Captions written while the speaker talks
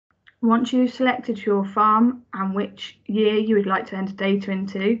Once you've selected your farm and which year you would like to enter data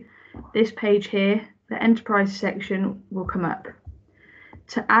into, this page here, the enterprise section, will come up.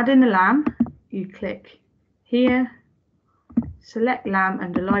 To add in the lamb, you click here, select lamb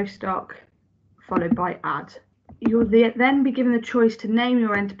under livestock, followed by add. You'll then be given the choice to name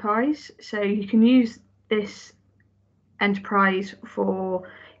your enterprise, so you can use this enterprise for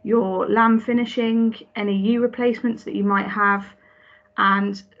your lamb finishing, any ewe replacements that you might have,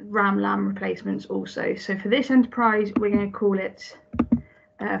 and lamb replacements also. So for this enterprise, we're going to call it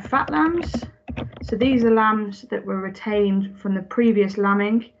fat lambs. So these are lambs that were retained from the previous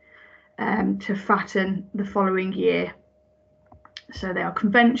lambing to fatten the following year. So they are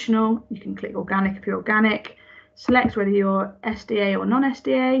conventional. You can click organic if you're organic, select whether you're SDA or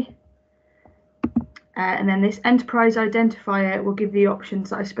non-SDA, and then this enterprise identifier will give the options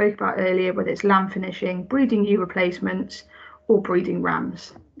that I spoke about earlier, whether it's lamb finishing, breeding ewe replacements, or breeding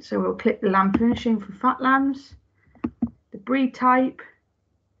rams. So we'll click the lamb finishing for fat lambs. The breed type,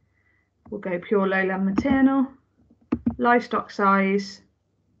 we'll go pure lowland maternal. Livestock size,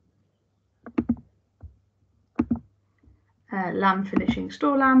 lamb finishing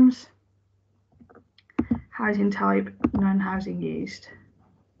store lambs. Housing type, non-housing used.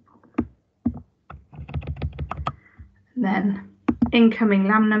 And then incoming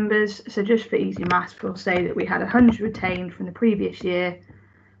lamb numbers, so just for easy maths, we'll say that we had 100 retained from the previous year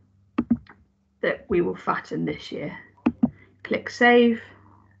that we will fatten this year. Click save,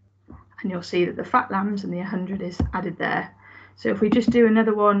 and you'll see that the fat lambs and the 100 is added there. So if we just do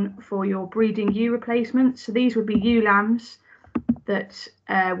another one for your breeding ewe replacements, so these would be ewe lambs that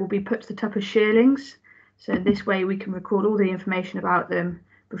will be put to the tup as shearlings. So this way we can record all the information about them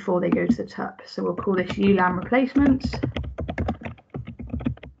before they go to the tup. So we'll call this ewe lamb replacements.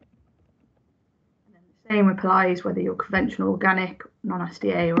 Same applies whether you're conventional, organic,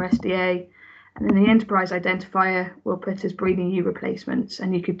 non-SDA or SDA, and then the enterprise identifier we'll put as breeding ewe replacements,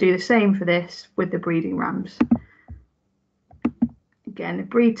 and you could do the same for this with the breeding rams. Again, the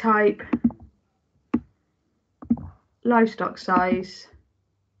breed type, livestock size,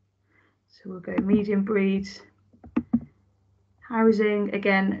 so we'll go medium breeds. Housing,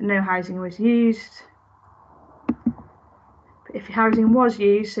 again, no housing was used. If housing was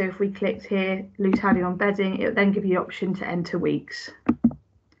used, so if we clicked here, loose housing on bedding, it would then give you the option to enter weeks.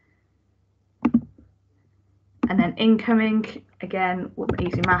 And then incoming, again,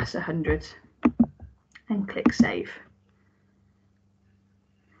 easy maths, 100. And click save.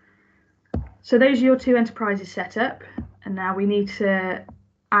 So those are your two enterprises set up. And now we need to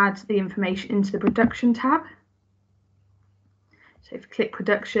add the information into the production tab. So if you click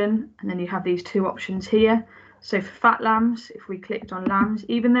production, and then you have these two options here. So for fat lambs, if we clicked on lambs,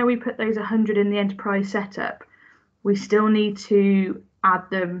 even though we put those 100 in the enterprise setup, we still need to add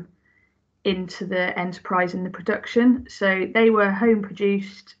them into the enterprise in the production. So they were home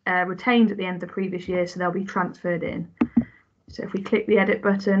produced, retained at the end of the previous year, so they'll be transferred in. So if we click the edit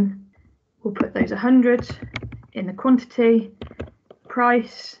button, we'll put those 100 in the quantity.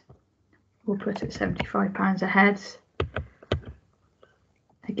 Price, we'll put it £75 a head.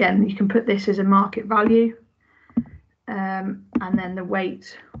 Again, you can put this as a market value. And then the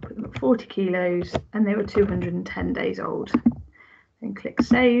weight, put them at 40 kilos, and they were 210 days old. Then click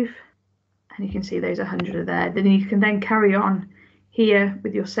save, and you can see those 100 are there. Then you can then carry on here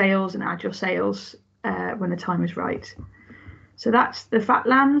with your sales and add your sales when the time is right. So that's the fat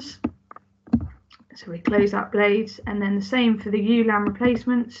lambs. So we close that blade, and then the same for the ewe lamb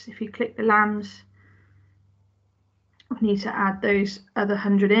replacements. If you click the lambs, we need to add those other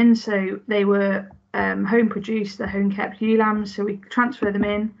 100 in. So they were home produced, the home kept ewe lambs, so we transfer them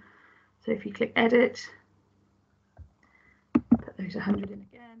in. So if you click edit, put those 100 in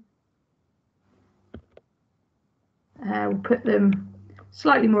again. We'll put them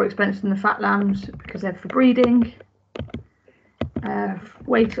slightly more expensive than the fat lambs because they're for breeding.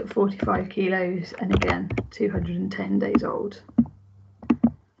 Weight at 45 kilos, and again 210 days old.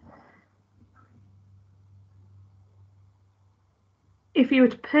 If you were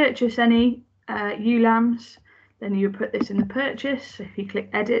to purchase any ewe lambs, then you would put this in the purchase. So if you click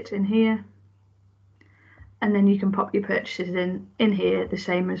edit in here, and then you can pop your purchases in here, the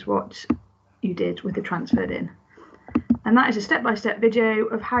same as what you did with the transferred in. And that is a step-by-step video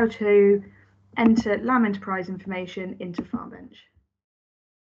of how to enter lamb enterprise information into Farmbench.